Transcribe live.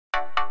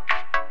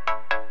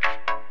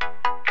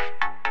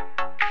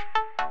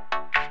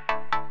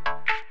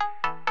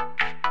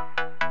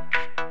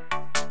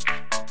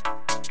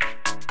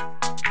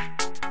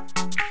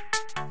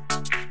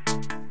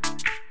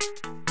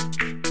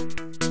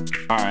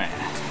Alright,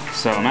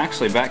 so I'm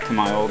actually back to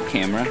my old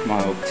camera,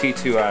 my old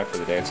T2i for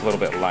the day. It's a little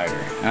bit lighter.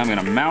 And I'm going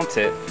to mount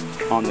it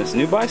on this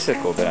new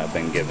bicycle that I've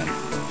been given.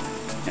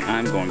 And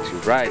I'm going to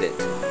ride it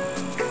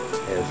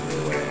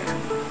everywhere.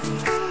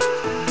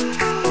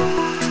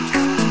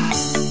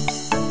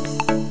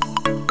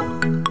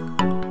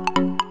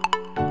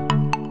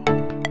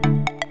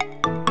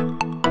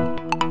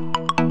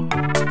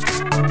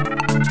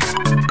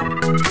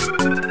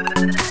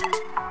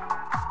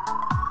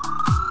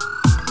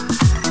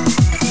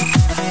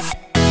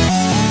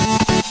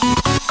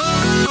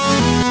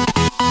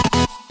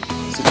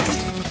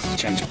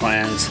 Change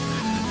plans.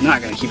 I'm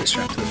not going to keep it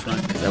strapped to the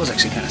front because that was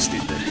actually kind of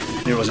stupid.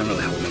 It wasn't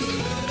really holding.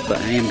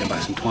 But I am going to buy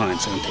some twine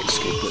so I can take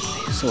escape with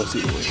me. So let's see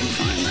if we can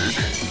find that.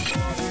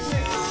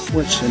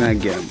 What should I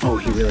get him? Oh,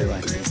 he really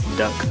likes these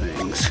duck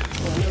things.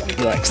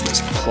 He likes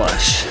this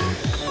plush.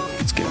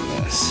 Let's get him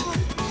this.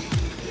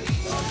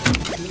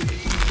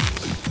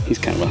 He's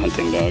kind of a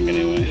hunting dog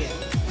anyway.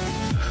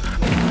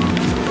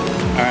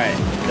 Alright,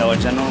 Dollar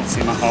General, let's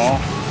see my haul.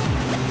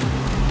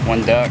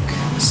 One duck,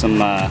 some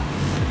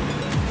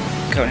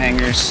coat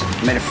hangers.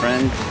 Made a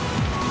friend.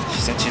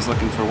 She said she's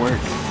looking for work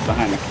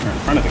behind the or in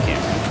front of the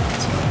camera.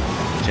 So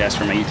she asked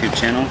for my YouTube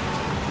channel.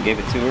 I gave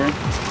it to her.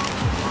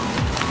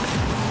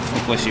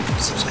 Hopefully she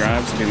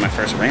subscribes. It'll be my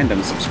first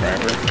random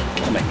subscriber.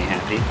 That'll make me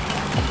happy.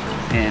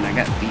 And I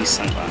got these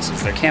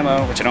sunglasses. They're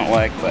camo, which I don't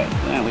like, but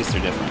at least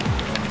they're different.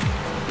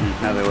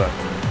 How they look.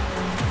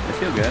 They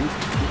feel good.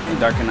 They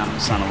darken out the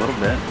sun a little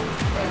bit,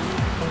 but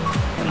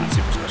they're not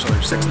super special.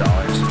 They're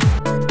 $6.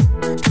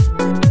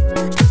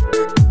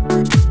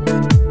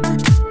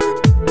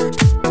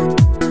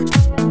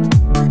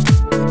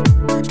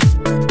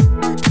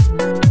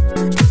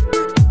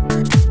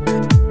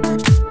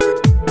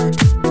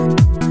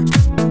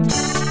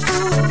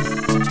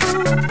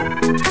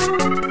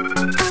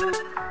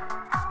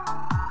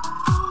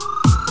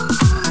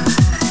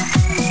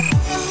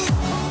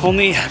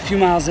 Only a few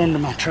miles into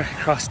my trek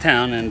across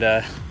town and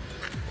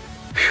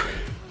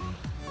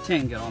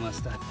chain got all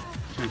messed up.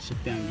 Trying to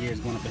shift down gears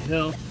going up a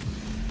hill.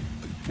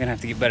 I'm gonna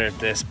have to get better at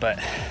this, but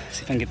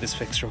see if I can get this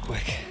fixed real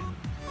quick.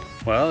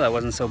 Well, that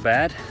wasn't so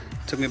bad.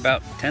 It took me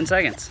about 10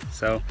 seconds.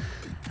 So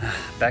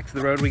back to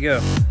the road we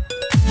go.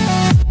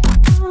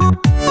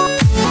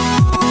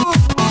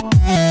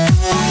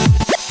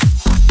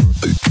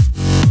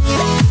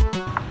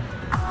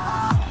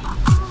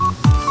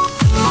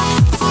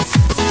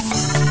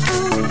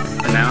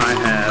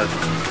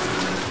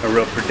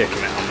 Real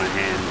predicament on my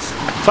hands.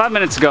 5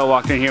 minutes ago,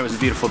 walking in here, it was a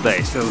beautiful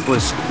day. So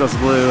those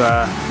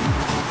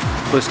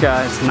blue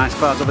skies, nice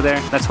clouds over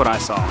there. That's what I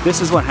saw.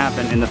 This is what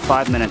happened in the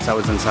 5 minutes I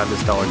was inside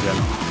this Dollar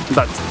General.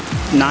 About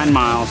 9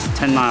 miles,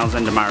 10 miles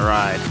into my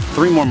ride,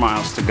 3 more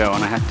miles to go,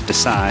 and I have to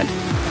decide: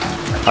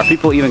 are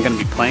people even going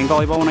to be playing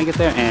volleyball when I get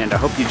there? And I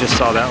hope you just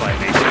saw that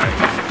lightning strike.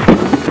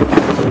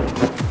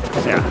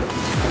 Yeah,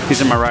 these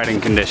are my riding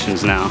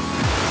conditions now.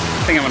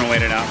 I think I'm going to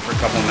wait it out for a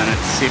couple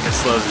minutes, see if it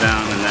slows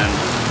down, and then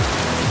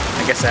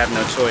I guess I have no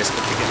choice but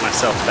to get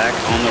myself back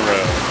on the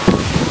road.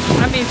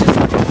 I mean, just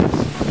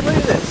look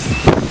at this.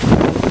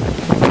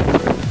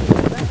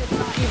 That is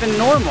not even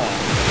normal.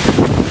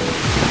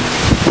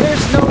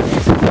 There's no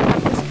reason to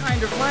be this kind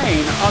of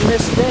rain on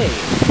this day.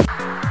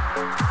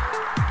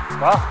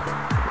 Well,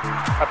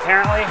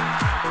 apparently,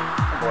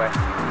 oh boy,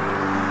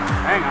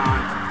 hang on.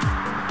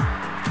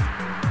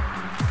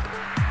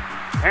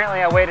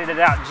 Apparently I waited it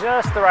out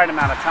just the right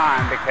amount of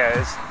time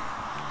because,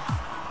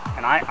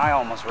 and I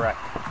almost wrecked.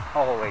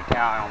 Holy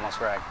cow, I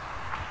almost wrecked.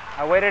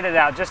 I waited it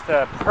out just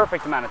the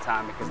perfect amount of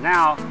time because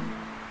now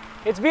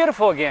it's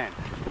beautiful again.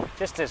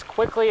 Just as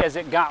quickly as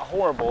it got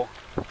horrible,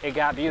 it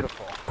got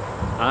beautiful.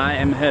 I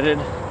am headed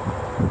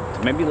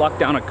to maybe lock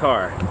down a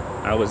car.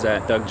 I was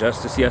at Doug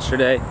Justice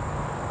yesterday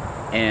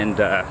and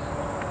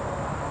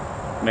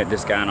met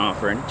this guy an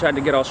offer and he tried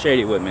to get all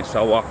shady with me,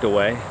 so I walked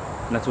away.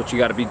 And that's what you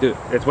gotta be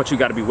That's what you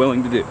gotta be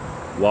willing to do.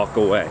 Walk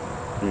away.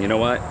 And you know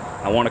what?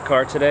 I want a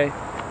car today,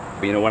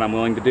 but you know what I'm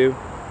willing to do?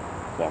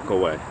 Walk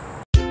away.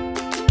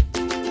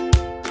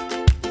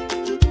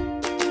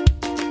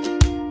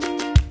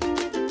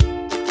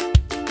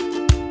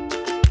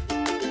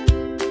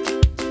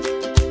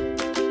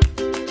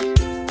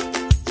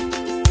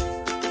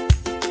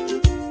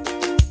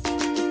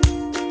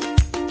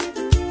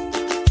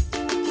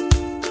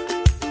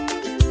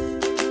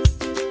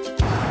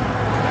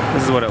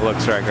 This is what it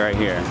looks like right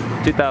here.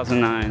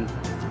 2009,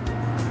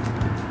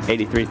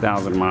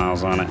 83,000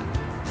 miles on it,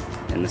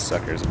 and this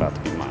sucker is about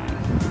to be mine.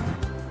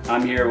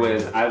 I'm here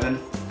with Ivan.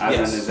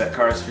 Ivan is at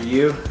Cars For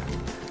You.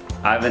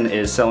 Ivan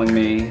is selling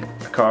me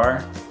a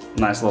car,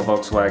 nice little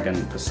Volkswagen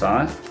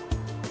Passat,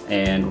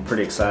 and we're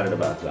pretty excited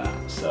about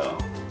that. So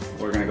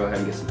we're gonna go ahead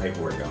and get some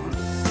paperwork going.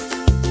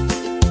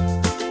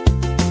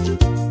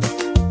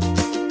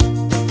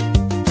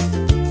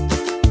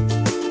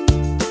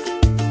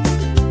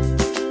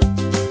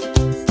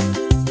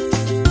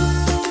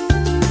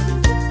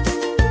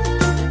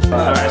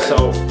 Alright,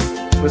 so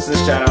this is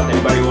a shout out to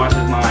anybody who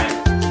watches my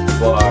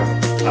vlog.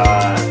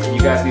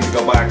 You guys need to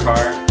go buy a car.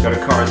 Go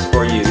to Cars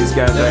For You. These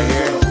guys right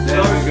here.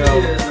 There we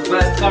go.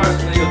 Nice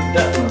cars for you.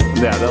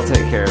 Yeah, they'll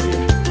take care of you.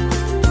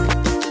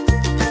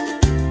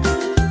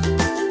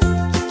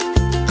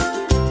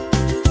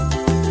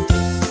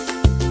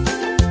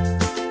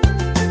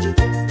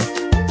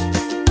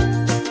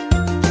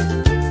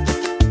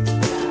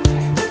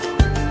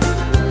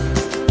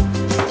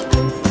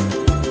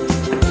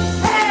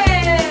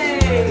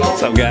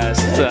 What's up, guys?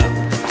 What's up?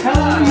 How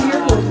long are you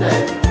here for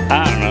today? I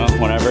don't know,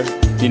 whenever.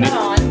 You need?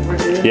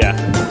 Yeah.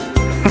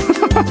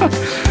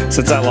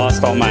 Since I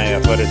lost all my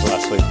footage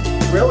last week.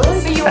 Really?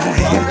 So you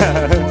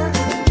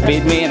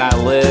Feed me and I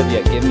live,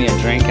 yet give me a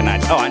drink and I...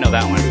 Oh, I know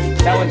that one.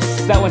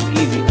 That one's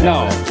easy.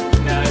 No.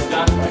 No, it's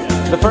not right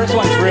now. The first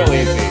one's real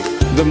easy.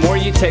 The more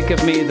you take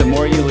of me, the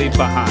more you leave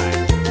behind.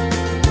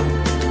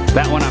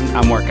 That one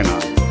I'm working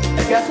on.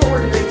 And guess what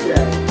we're doing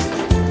today?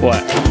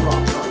 What?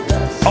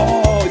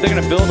 Oh, they're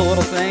gonna build a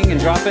little thing and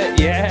drop it?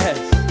 Yes.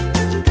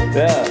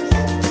 Yes.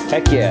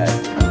 Heck yeah.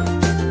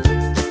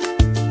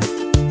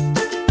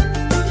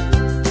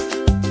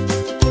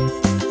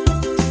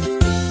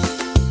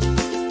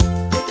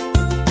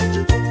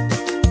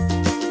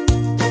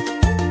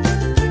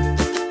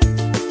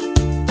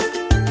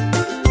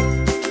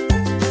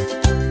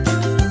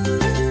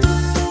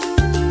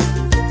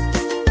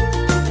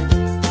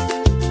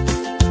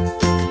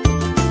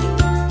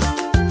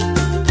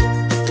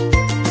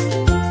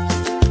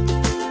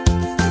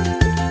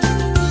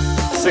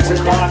 6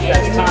 o'clock,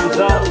 that's time's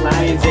up. That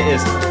means it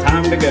is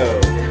time to go.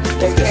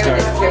 Let's get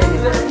started.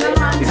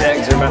 These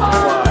eggs are about to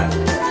fly.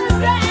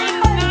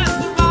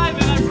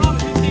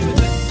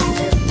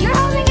 You're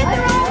holding it the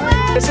wrong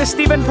way. This is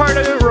Stephen part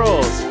of the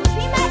rules.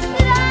 He messed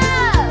it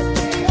up.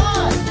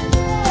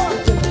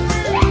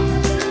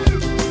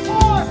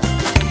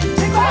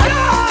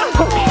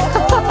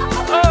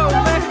 Oh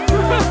man!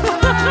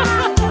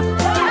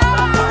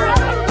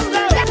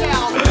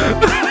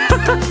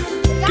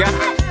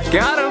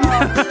 Got him!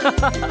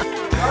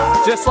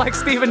 Just like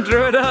Stephen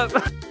drew it up.